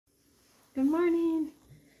Good morning.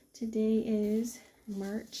 Today is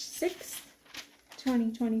March 6th,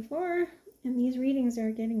 2024, and these readings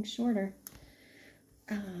are getting shorter.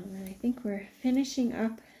 And I think we're finishing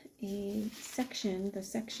up the section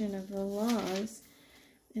of the laws,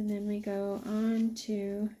 and then we go on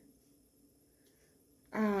to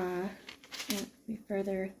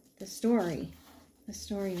further the storyline.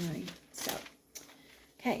 So,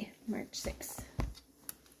 okay, March 6th.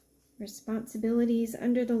 Responsibilities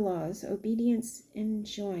under the laws, obedience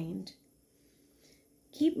enjoined.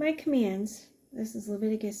 Keep my commands. This is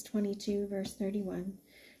Leviticus 22, verse 31.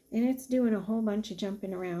 And it's doing a whole bunch of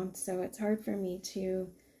jumping around, so it's hard for me to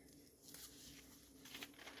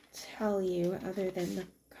tell you, other than the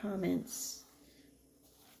comments,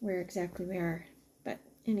 where exactly we are. But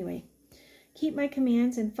anyway, keep my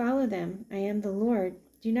commands and follow them. I am the Lord.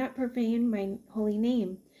 Do not profane my holy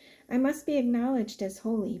name. I must be acknowledged as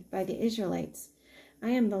holy by the Israelites.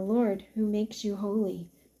 I am the Lord who makes you holy,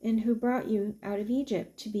 and who brought you out of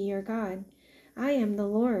Egypt to be your God. I am the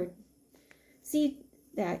Lord. See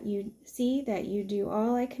that you do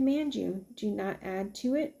all I command you. Do not add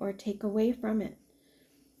to it or take away from it.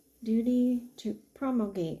 Duty to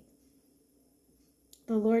promulgate.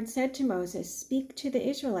 The Lord said to Moses, "Speak to the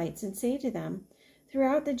Israelites and say to them,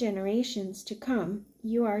 throughout the generations to come,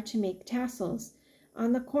 you are to make tassels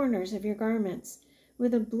on the corners of your garments,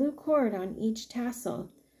 with a blue cord on each tassel.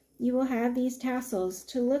 You will have these tassels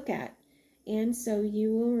to look at, and so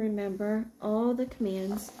you will remember all the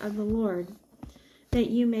commands of the Lord, that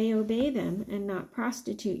you may obey them and not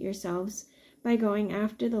prostitute yourselves by going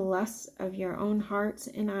after the lusts of your own hearts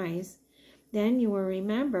and eyes. Then you will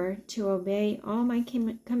remember to obey all my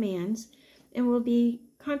commands and will be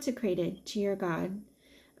consecrated to your God.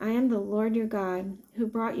 I am the Lord your God, who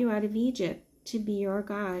brought you out of Egypt to be your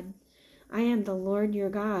God. I am the Lord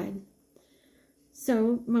your God."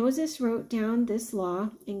 So Moses wrote down this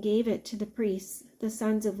law and gave it to the priests, the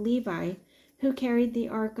sons of Levi, who carried the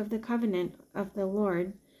ark of the covenant of the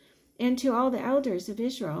Lord, and to all the elders of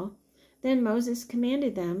Israel. Then Moses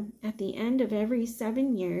commanded them, at the end of every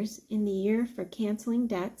 7 years, in the year for canceling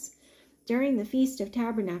debts, during the Feast of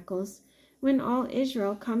Tabernacles, when all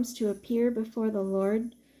Israel comes to appear before the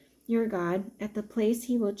Lord your God at the place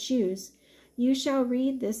he will choose, you shall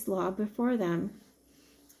read this law before them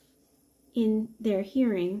in their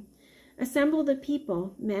hearing. Assemble the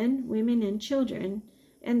people, men, women, and children,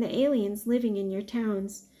 and the aliens living in your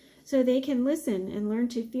towns, so they can listen and learn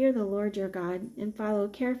to fear the Lord your God and follow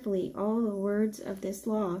carefully all the words of this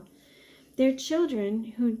law. Their children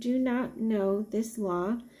who do not know this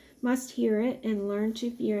law must hear it and learn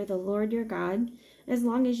to fear the Lord your God as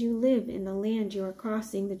long as you live in the land you are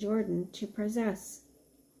crossing the Jordan to possess.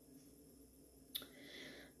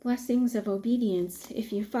 Blessings of obedience.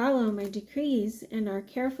 If you follow my decrees and are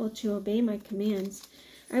careful to obey my commands,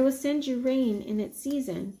 I will send you rain in its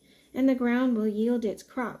season, and the ground will yield its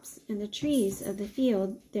crops, and the trees of the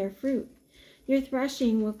field their fruit. Your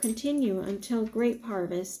threshing will continue until grape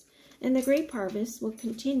harvest, and the grape harvest will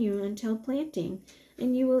continue until planting,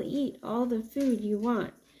 and you will eat all the food you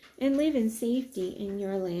want, and live in safety in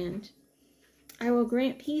your land. I will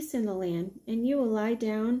grant peace in the land, and you will lie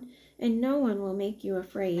down, and no one will make you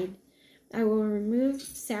afraid. I will remove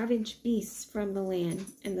savage beasts from the land,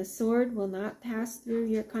 and the sword will not pass through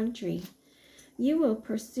your country. You will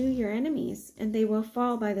pursue your enemies, and they will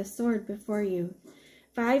fall by the sword before you.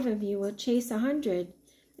 5 of you will chase 100,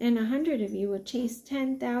 and 100 of you will chase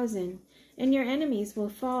 10,000, and your enemies will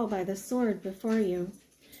fall by the sword before you.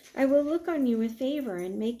 I will look on you with favor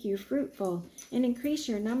and make you fruitful and increase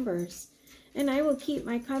your numbers, and I will keep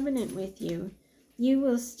my covenant with you. You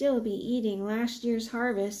will still be eating last year's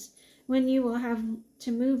harvest when you will have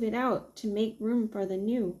to move it out to make room for the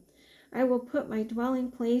new. I will put my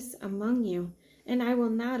dwelling place among you, and I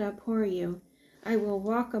will not abhor you. I will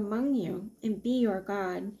walk among you and be your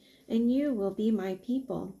God, and you will be my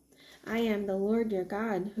people. I am the Lord your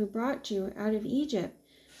God, who brought you out of Egypt,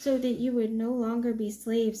 so that you would no longer be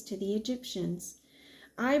slaves to the Egyptians.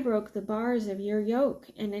 I broke the bars of your yoke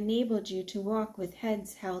and enabled you to walk with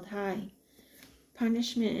heads held high.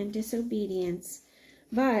 Punishment and disobedience.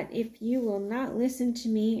 But if you will not listen to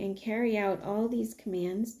me and carry out all these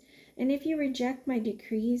commands, and if you reject my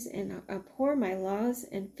decrees and abhor my laws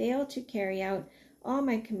and fail to carry out all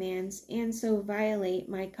my commands and so violate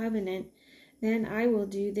my covenant, then I will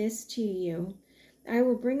do this to you. I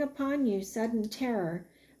will bring upon you sudden terror,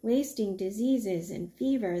 wasting diseases and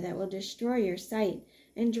fever that will destroy your sight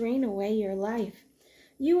and drain away your life.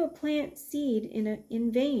 You will plant seed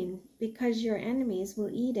in vain, because your enemies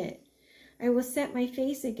will eat it. I will set my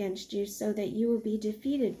face against you so that you will be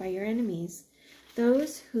defeated by your enemies.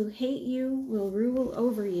 Those who hate you will rule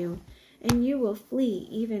over you, and you will flee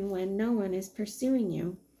even when no one is pursuing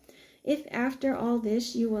you. If after all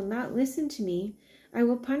this you will not listen to me, I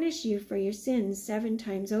will punish you for your sins 7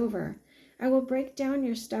 times over. I will break down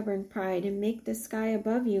your stubborn pride and make the sky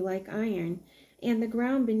above you like iron, and the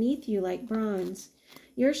ground beneath you like bronze.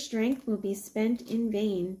 Your strength will be spent in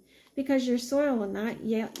vain, because your soil will not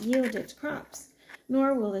yield its crops,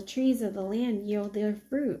 nor will the trees of the land yield their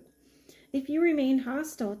fruit. If you remain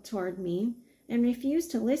hostile toward me and refuse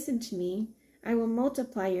to listen to me, I will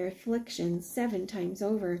multiply your afflictions 7 times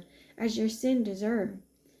over, as your sins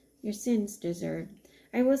deserve.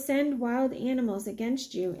 I will send wild animals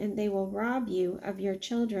against you, and they will rob you of your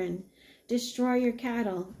children, destroy your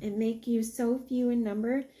cattle, and make you so few in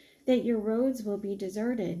number that your roads will be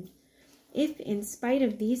deserted. If in spite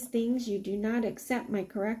of these things you do not accept my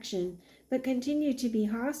correction, but continue to be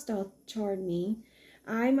hostile toward me,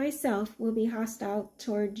 I myself will be hostile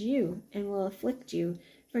toward you and will afflict you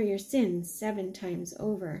for your sins 7 times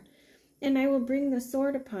over. And I will bring the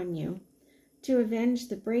sword upon you to avenge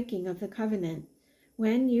the breaking of the covenant.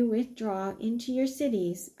 When you withdraw into your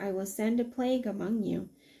cities, I will send a plague among you,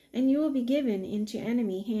 and you will be given into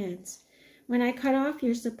enemy hands. When I cut off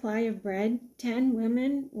your supply of bread, 10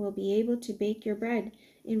 women will be able to bake your bread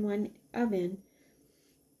in one oven,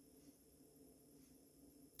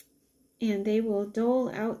 and they will dole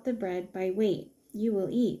out the bread by weight. You will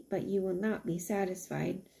eat, but you will not be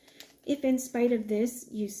satisfied. If in spite of this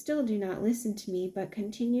you still do not listen to me, but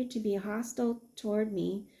continue to be hostile toward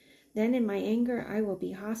me, then in my anger I will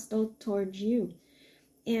be hostile toward you,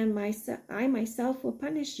 and I myself will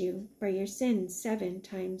punish you for your sins 7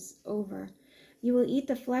 times over. You will eat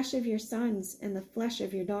the flesh of your sons and the flesh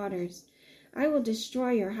of your daughters. I will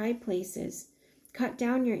destroy your high places, cut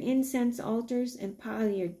down your incense altars, and pile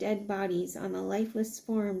your dead bodies on the lifeless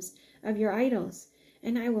forms of your idols,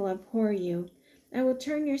 and I will abhor you. I will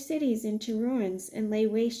turn your cities into ruins and lay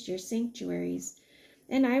waste your sanctuaries,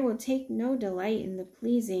 and I will take no delight in the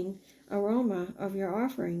pleasing aroma of your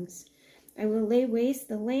offerings. I will lay waste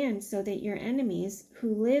the land so that your enemies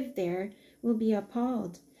who live there will be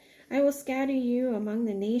appalled. I will scatter you among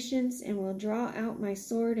the nations and will draw out my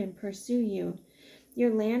sword and pursue you.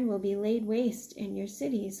 Your land will be laid waste, and your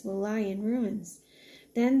cities will lie in ruins.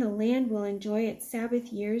 Then the land will enjoy its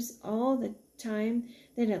Sabbath years all the time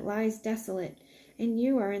that it lies desolate, and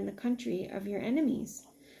you are in the country of your enemies.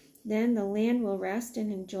 Then the land will rest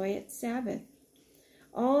and enjoy its Sabbath.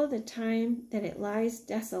 All the time that it lies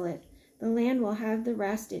desolate, the land will have the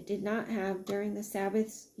rest it did not have during the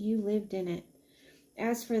Sabbaths you lived in it.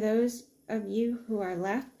 As for those of you who are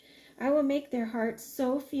left, I will make their hearts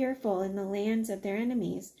so fearful in the lands of their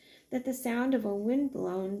enemies that the sound of a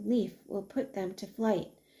wind-blown leaf will put them to flight.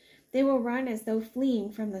 They will run as though fleeing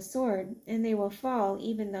from the sword, and they will fall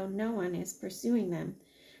even though no one is pursuing them.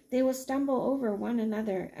 They will stumble over one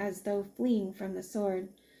another as though fleeing from the sword,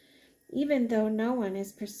 even though no one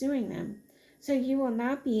is pursuing them. So you will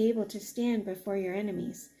not be able to stand before your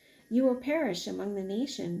enemies. You will perish among the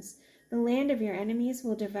nations. The land of your enemies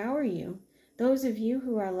will devour you. Those of you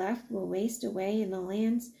who are left will waste away in the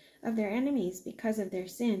lands of their enemies because of their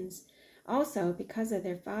sins. Also, because of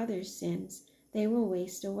their fathers' sins, they will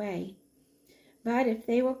waste away. But if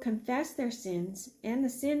they will confess their sins and the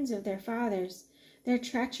sins of their fathers, their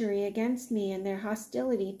treachery against me and their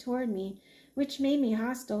hostility toward me, which made me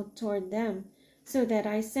hostile toward them, so that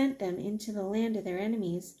I sent them into the land of their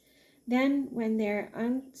enemies, then when their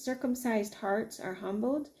uncircumcised hearts are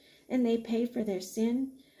humbled and they pay for their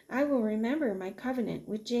sin, I will remember my covenant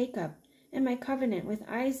with Jacob, and my covenant with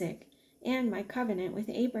Isaac, and my covenant with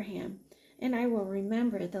Abraham, and I will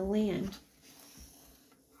remember the land.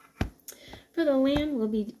 For the land will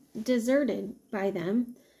be deserted by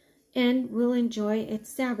them, and will enjoy its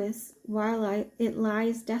Sabbaths while it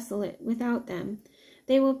lies desolate without them.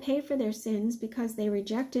 They will pay for their sins because they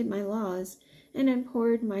rejected my laws and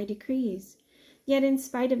abhorred my decrees. Yet in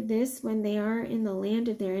spite of this, when they are in the land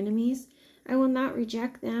of their enemies, I will not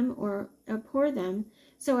reject them or abhor them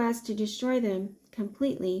so as to destroy them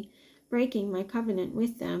completely, breaking my covenant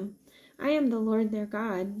with them. I am the Lord their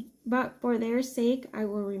God, but for their sake I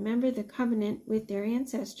will remember the covenant with their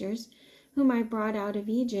ancestors, whom I brought out of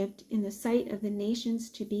Egypt in the sight of the nations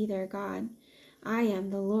to be their God. I am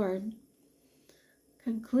the Lord.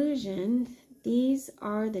 Conclusion: these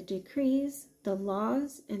are the decrees, the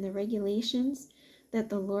laws, and the regulations that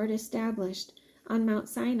the Lord established on Mount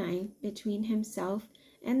Sinai between himself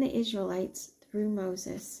and the Israelites through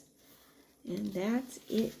Moses. And that's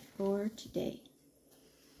it for today.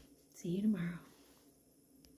 See you tomorrow.